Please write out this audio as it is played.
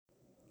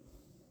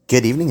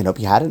Good evening and hope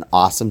you had an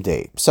awesome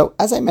day. So,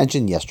 as I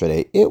mentioned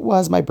yesterday, it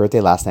was my birthday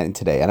last night and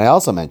today. And I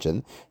also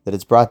mentioned that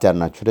it's brought down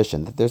in our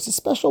tradition that there's a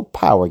special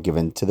power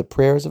given to the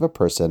prayers of a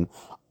person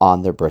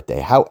on their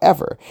birthday.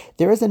 However,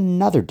 there is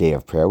another day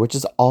of prayer which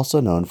is also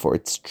known for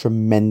its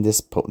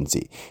tremendous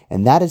potency,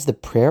 and that is the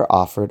prayer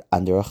offered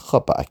under a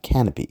chuppah, a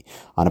canopy,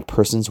 on a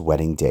person's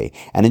wedding day,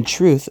 and in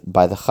truth,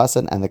 by the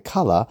chassan and the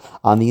kala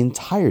on the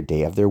entire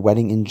day of their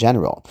wedding in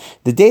general.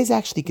 The day is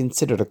actually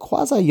considered a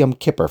quasi-Yom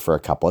Kippur for a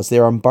couple, as they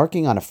are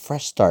embarking on a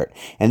fresh start,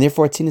 and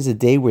therefore it's seen as a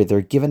day where they're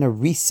given a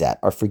reset,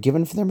 are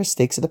forgiven for their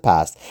mistakes of the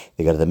past,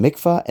 they go to the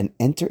mikvah and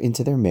enter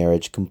into their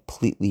marriage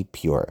completely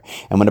pure.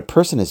 And when a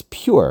person is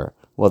pure,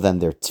 well, then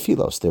their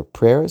tefillos, their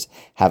prayers,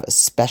 have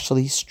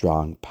especially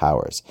strong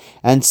powers.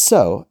 And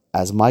so,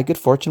 as my good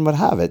fortune would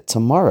have it,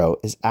 tomorrow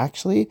is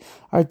actually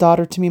our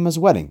daughter Tamima's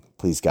wedding,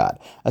 please God.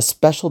 A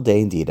special day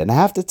indeed. And I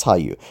have to tell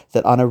you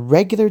that on a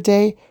regular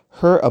day,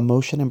 her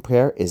emotion in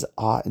prayer is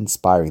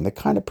awe-inspiring, the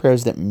kind of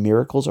prayers that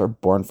miracles are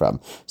born from.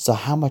 So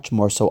how much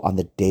more so on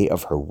the day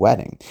of her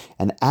wedding?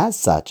 And as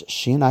such,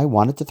 she and I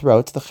wanted to throw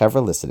out to the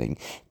chevra listening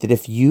that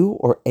if you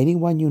or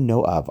anyone you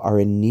know of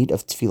are in need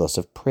of tefillos,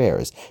 of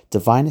prayers,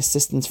 divine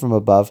assistance from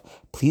above,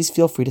 please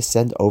feel free to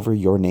send over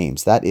your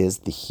names. That is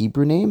the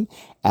Hebrew name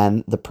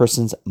and the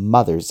person's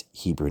mother's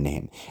Hebrew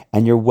name.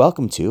 And you're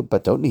welcome to,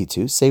 but don't need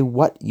to, say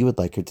what you would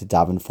like her to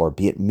daven for,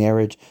 be it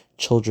marriage,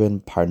 children,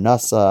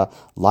 parnasa,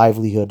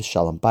 livelihood,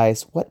 shalom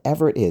bayis,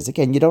 whatever it is.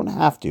 Again, you don't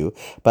have to,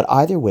 but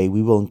either way,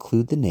 we will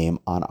include the name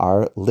on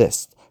our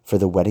list for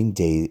the wedding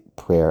day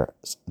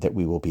prayers that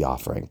we will be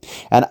offering.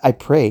 And I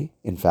pray,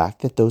 in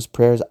fact, that those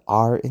prayers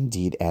are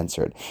indeed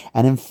answered.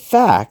 And in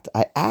fact,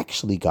 I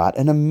actually got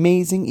an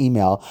amazing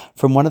email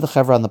from one of the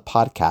chevra on the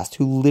podcast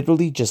who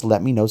literally just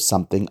let me know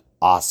something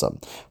awesome.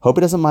 Hope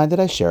he doesn't mind that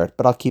I share it,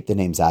 but I'll keep the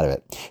names out of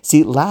it.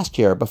 See, last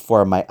year,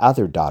 before my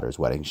other daughter's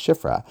wedding,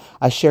 Shifra,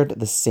 I shared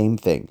the same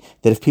thing,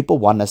 that if people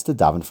want us to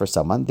daven for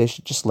someone, they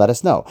should just let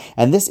us know.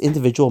 And this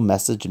individual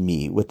messaged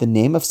me with the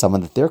name of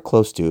someone that they're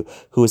close to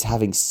who is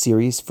having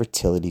serious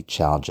fertility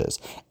challenges,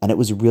 and it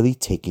was really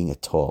taking a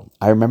toll.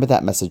 I remember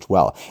that message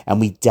well, and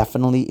we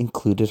definitely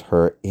included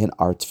her in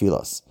our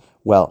tefillos.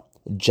 Well,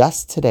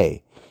 just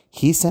today,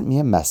 he sent me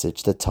a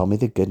message to tell me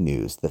the good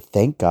news that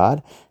thank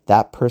God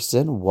that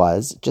person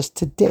was just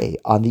today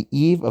on the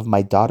eve of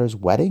my daughter's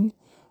wedding,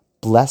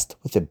 blessed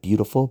with a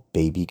beautiful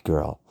baby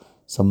girl.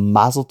 So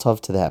mazel tov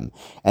to them.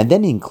 And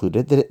then he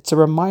included that it's a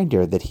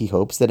reminder that he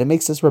hopes that it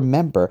makes us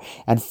remember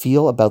and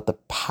feel about the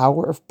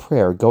power of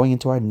prayer going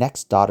into our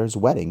next daughter's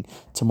wedding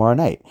tomorrow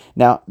night.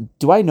 Now,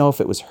 do I know if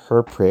it was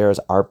her prayers,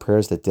 our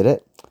prayers that did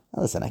it?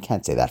 Now, listen, I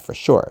can't say that for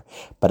sure,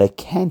 but I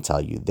can tell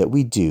you that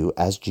we do,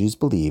 as Jews,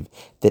 believe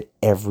that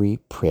every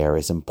prayer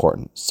is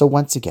important. So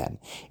once again,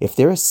 if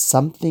there is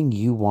something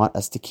you want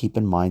us to keep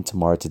in mind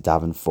tomorrow to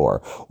daven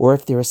for, or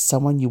if there is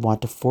someone you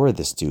want to forward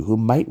this to who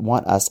might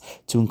want us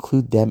to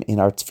include them in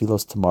our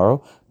tefillos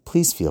tomorrow,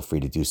 please feel free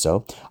to do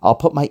so. I'll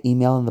put my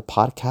email in the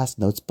podcast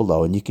notes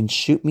below, and you can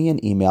shoot me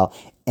an email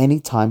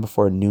anytime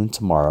before noon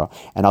tomorrow,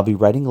 and I'll be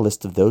writing a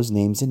list of those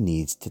names and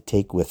needs to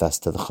take with us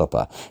to the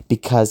chuppah,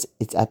 because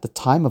it's at the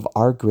time of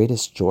our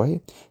greatest joy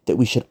that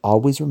we should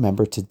always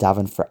remember to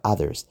daven for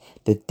others,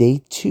 that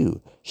they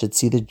too should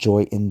see the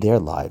joy in their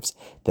lives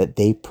that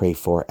they pray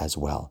for as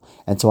well.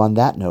 And so on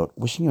that note,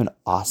 wishing you an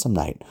awesome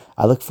night.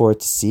 I look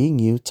forward to seeing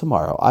you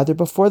tomorrow, either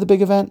before the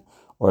big event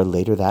or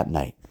later that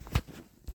night.